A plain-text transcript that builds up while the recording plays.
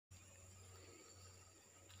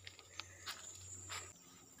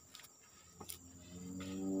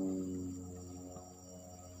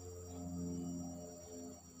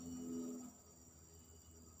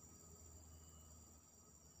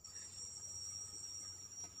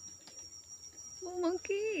Oh,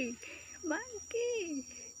 monkey! Monkey!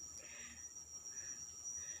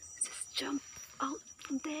 Just jump out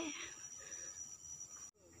from there.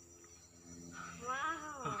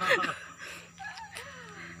 Wow!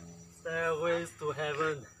 Stairways to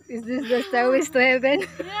heaven. Is this the stairways to heaven?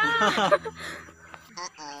 Yeah.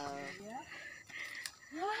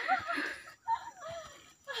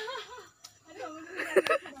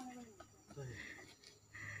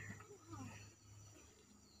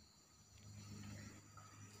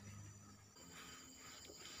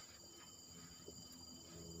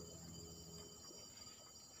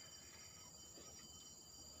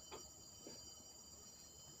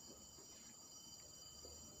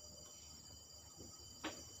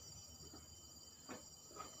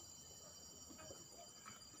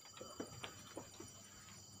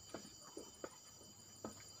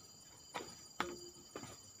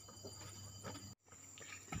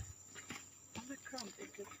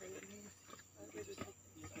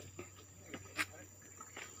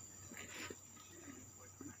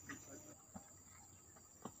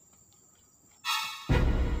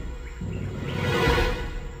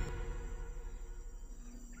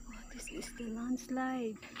 This is the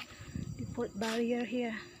landslide. The port barrier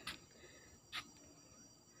here.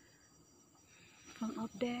 From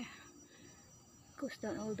up there. Goes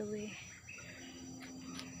down all the way.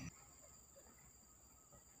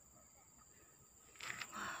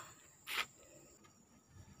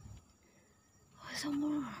 Oh, some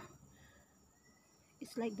more.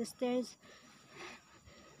 It's like the stairs.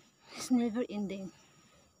 It's never ending.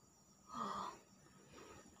 Oh.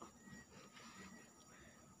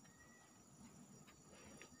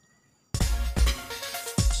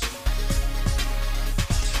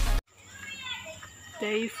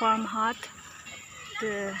 Dairy farm hut.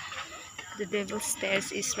 The devil's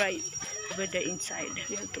stairs is right over there inside.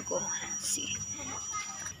 We have to go see.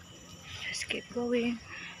 Just keep going.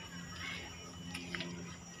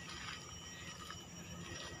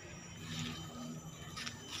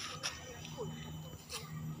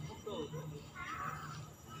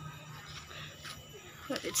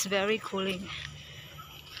 But it's very cooling.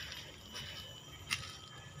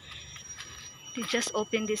 They just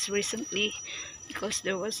opened this recently because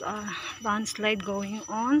there was a landslide going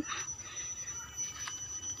on.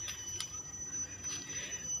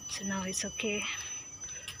 So now it's okay.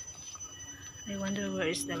 I wonder where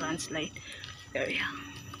is the landslide area.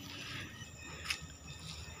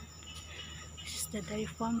 This is the dairy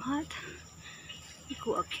farm hut. We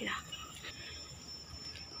go up here.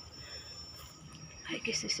 I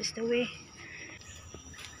guess this is the way.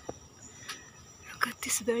 Look at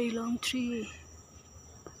this very long tree.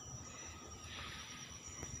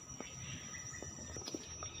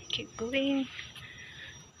 Keep going.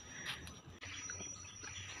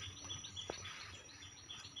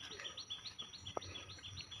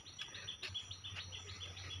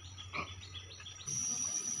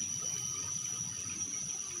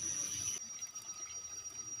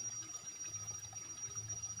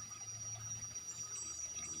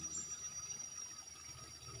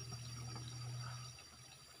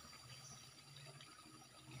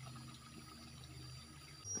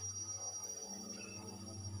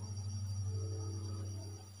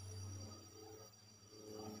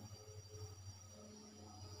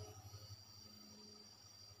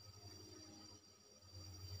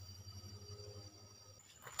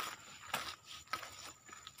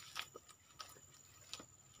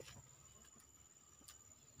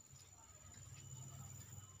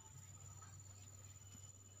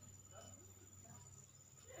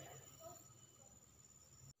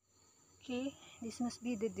 Okay, this must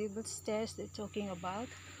be the devil's stairs they're talking about,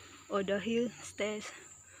 or the hill stairs,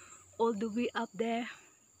 all the way up there.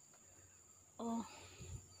 Oh,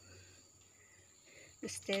 the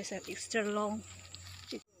stairs are extra long.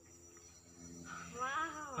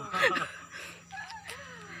 Wow.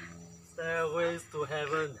 Stairways to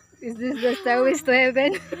heaven. Is this the stairways to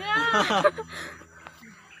heaven? Yeah.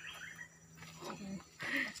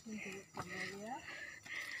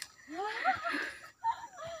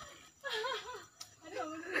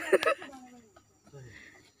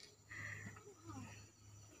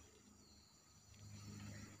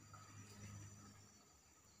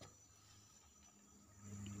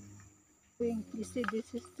 You see,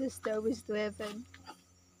 this is the stairways to heaven.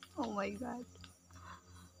 Oh my god.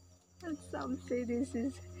 And some say this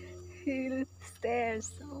is hill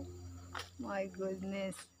stairs. Oh my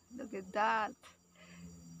goodness. Look at that.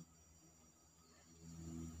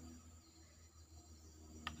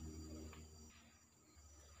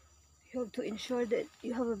 You have to ensure that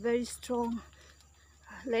you have a very strong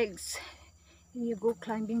legs when you go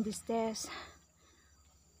climbing the stairs.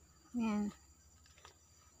 Man,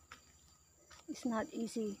 It's not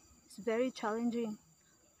easy. It's very challenging.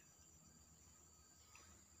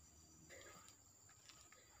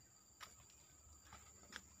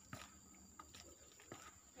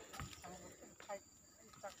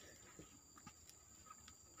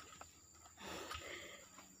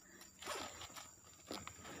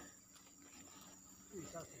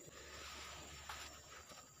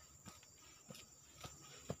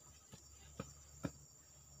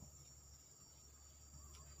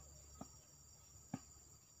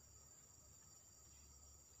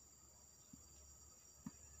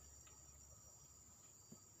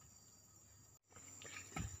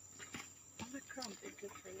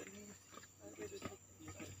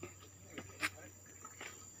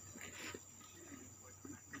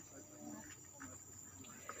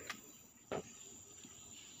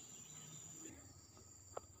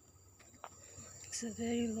 It's a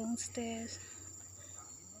very long stairs.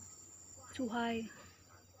 Too high.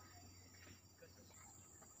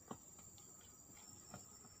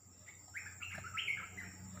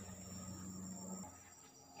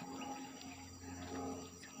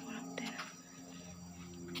 Somewhere up there.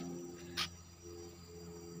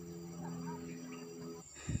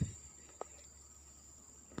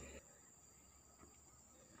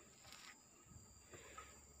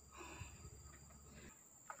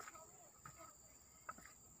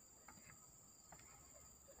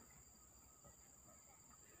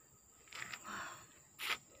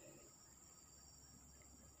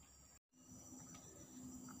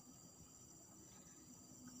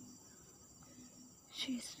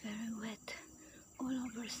 She's very wet. All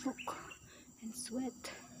over soak and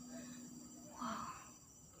sweat. Wow.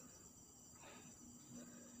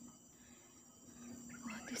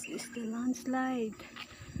 Oh, this is the landslide.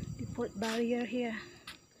 The port barrier here.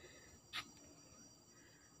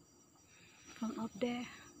 From up there.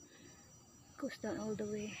 Goes down all the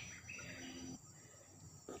way.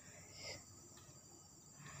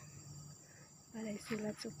 But I see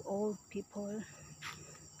lots of old people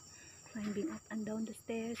climbing up and down the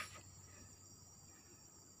stairs.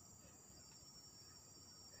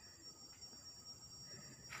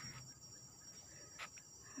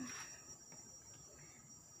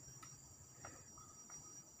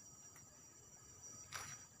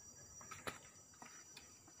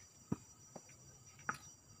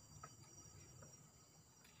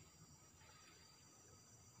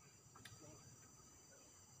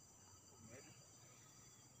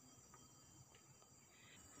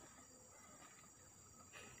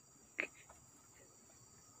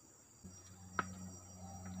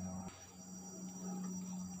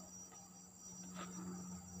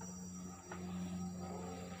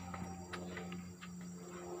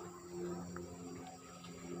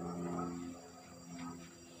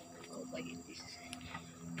 Oh my goodness.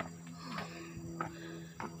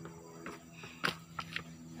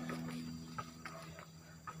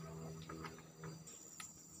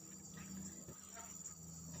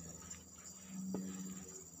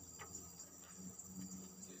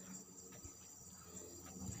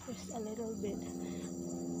 There's a little bit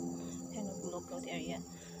kind of lookout area.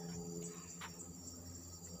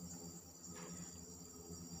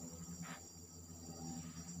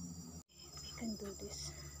 We can do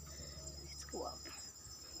this. Let's go up.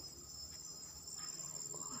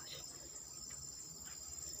 Gosh.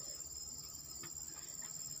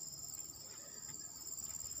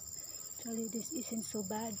 Actually, this isn't so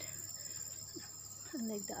bad.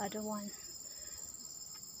 Unlike the other one.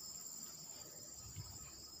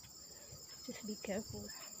 Just be careful.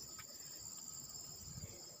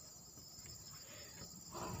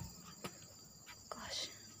 Gosh.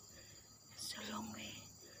 It's a long way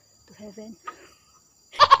to heaven.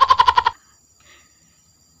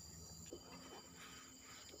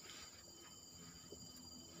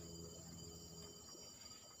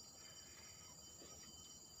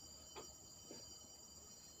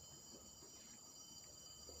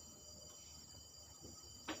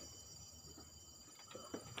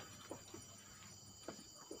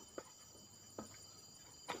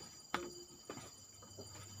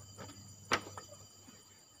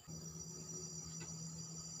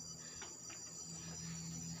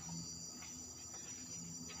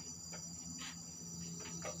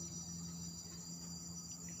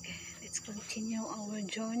 Let's continue our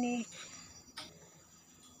journey.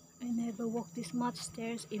 I never walked this much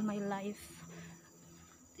stairs in my life.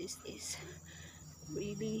 This is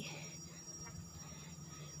really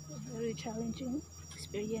a very challenging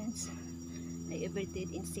experience I ever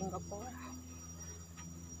did in Singapore.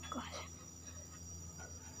 Gosh.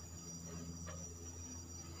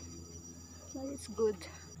 But it's good.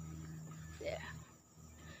 There.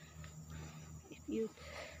 If you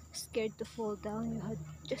scared to fall down. You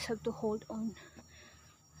just have to hold on.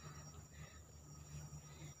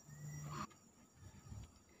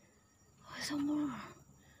 Some more.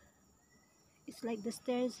 It's like the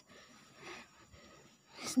stairs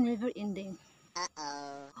is never ending. Oh,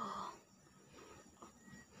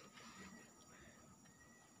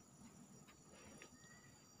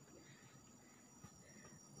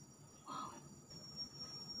 wow.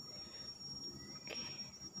 Okay.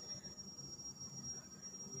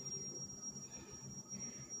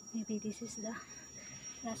 Maybe this is the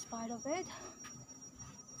last part of it.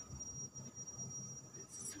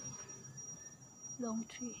 So long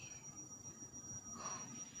tree.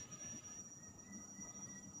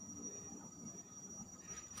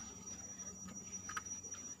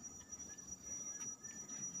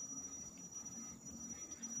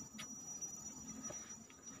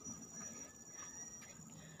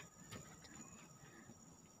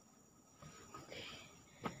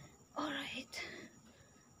 All right.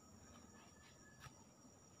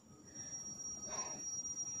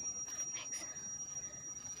 Next.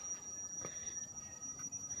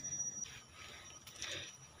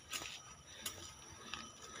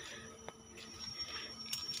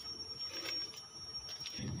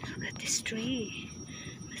 Look at this tree.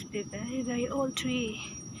 Must be a very, very old tree.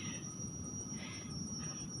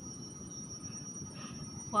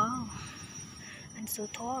 Wow. And so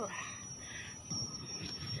tall.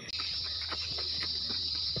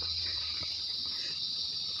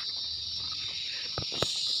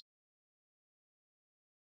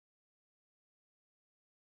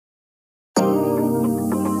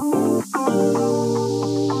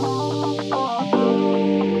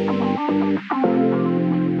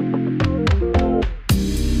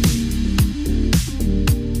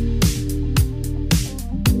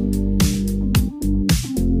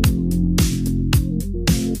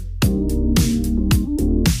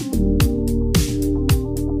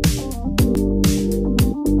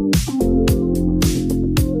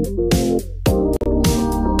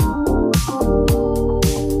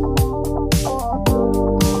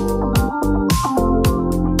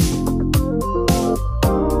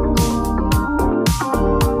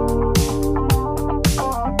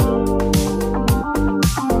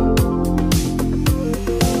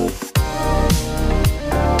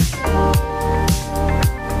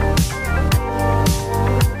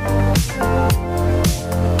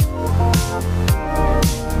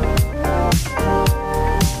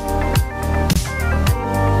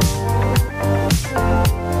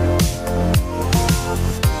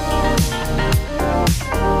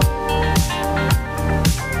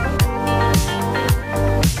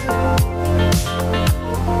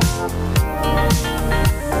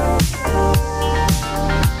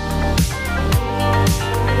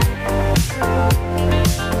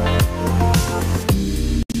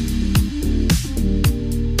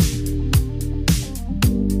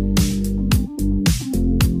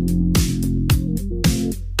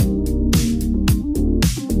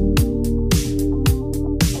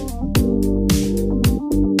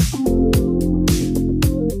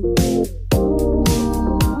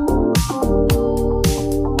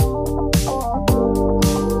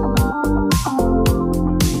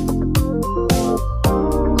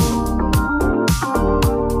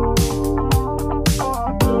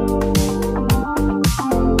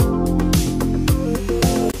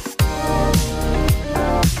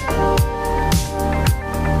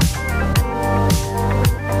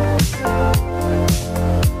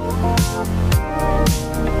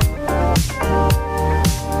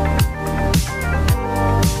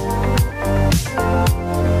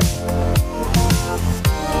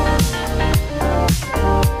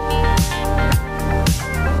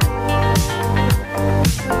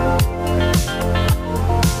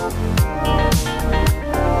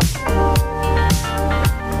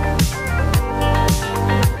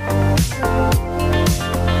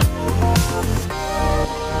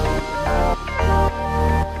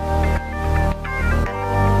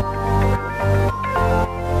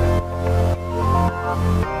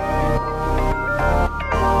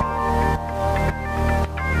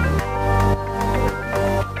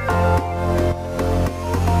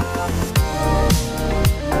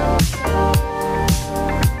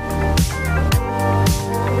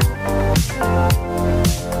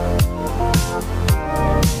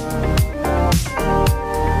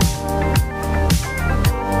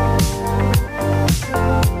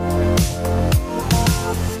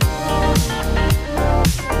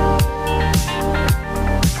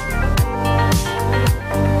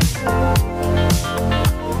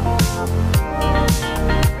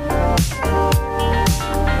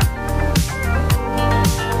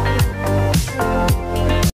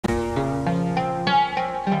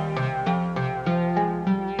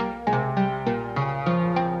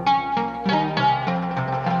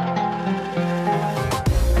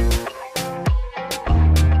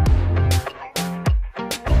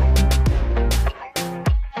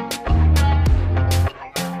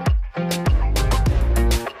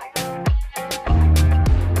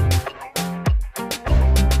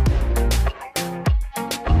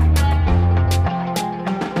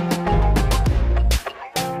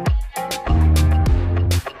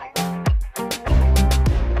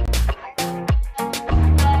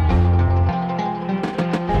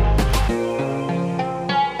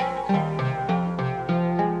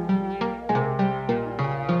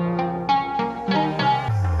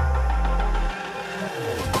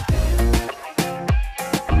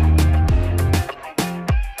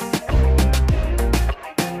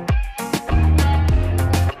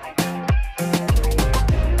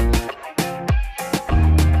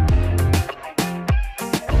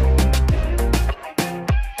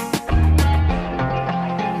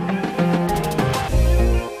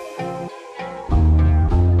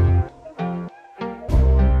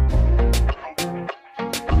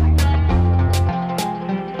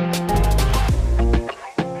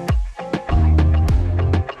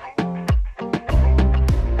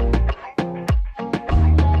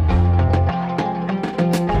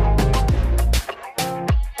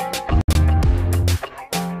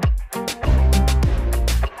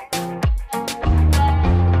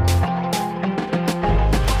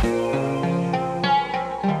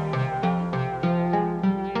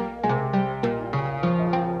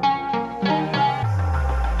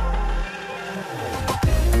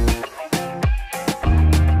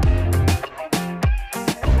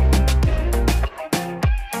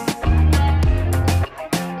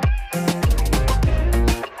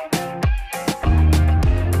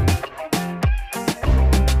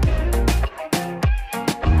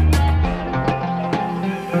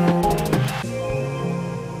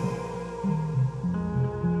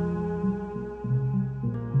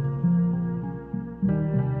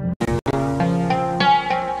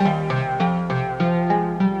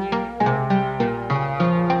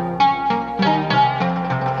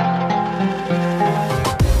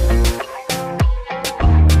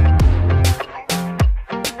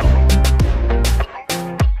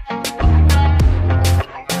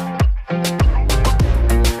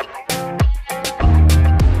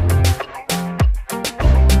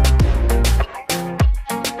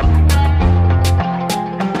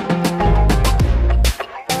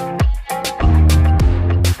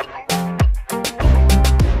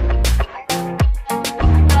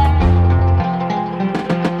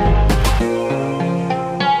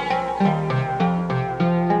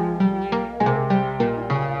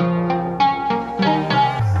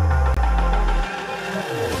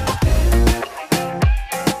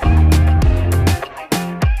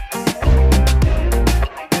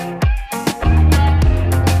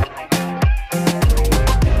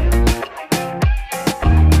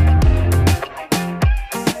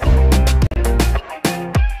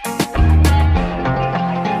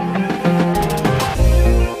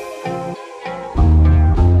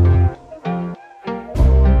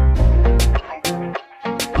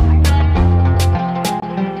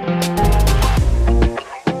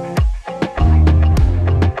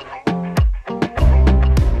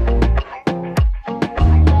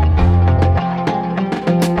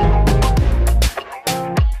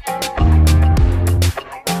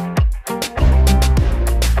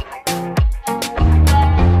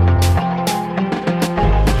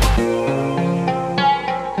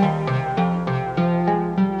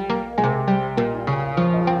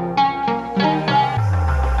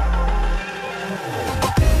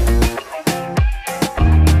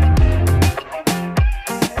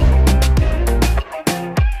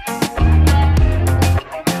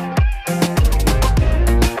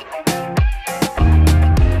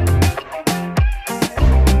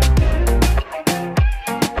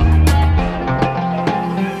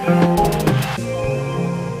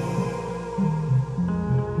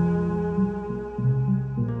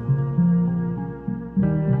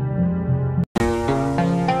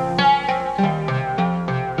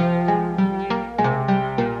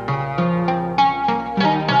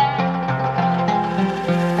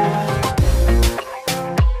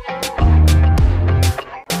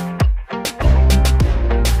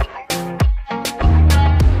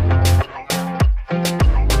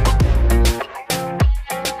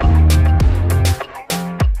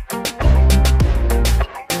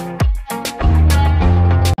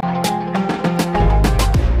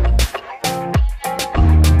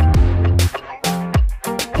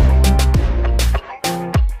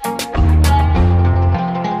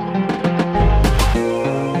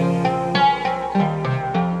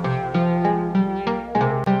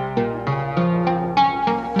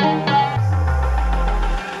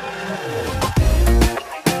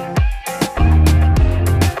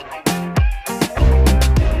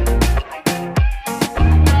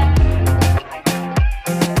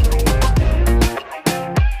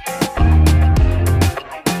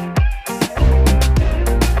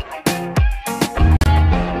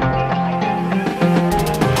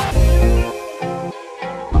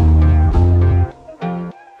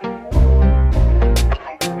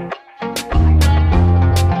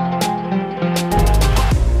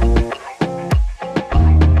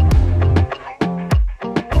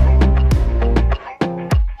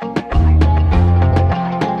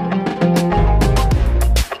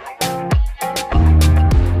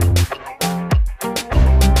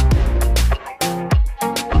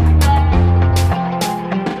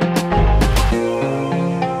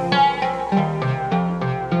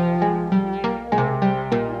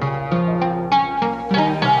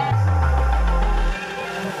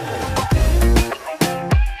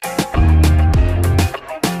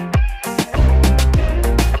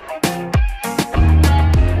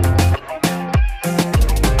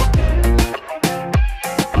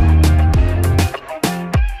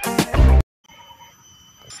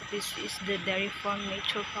 Dairy Farm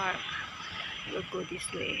Nature Park. We'll go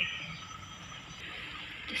this way.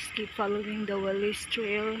 Just keep following the Wallis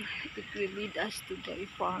Trail. It will lead us to Dairy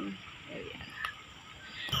Farm area.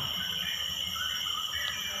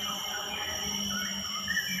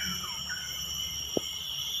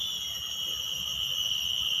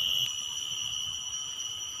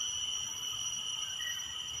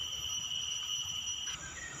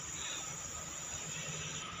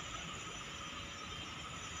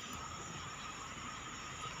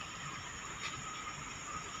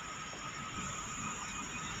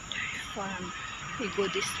 Farm. We go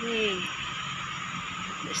this way.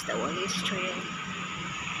 That's the Wallis Trail.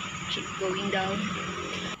 Keep going down.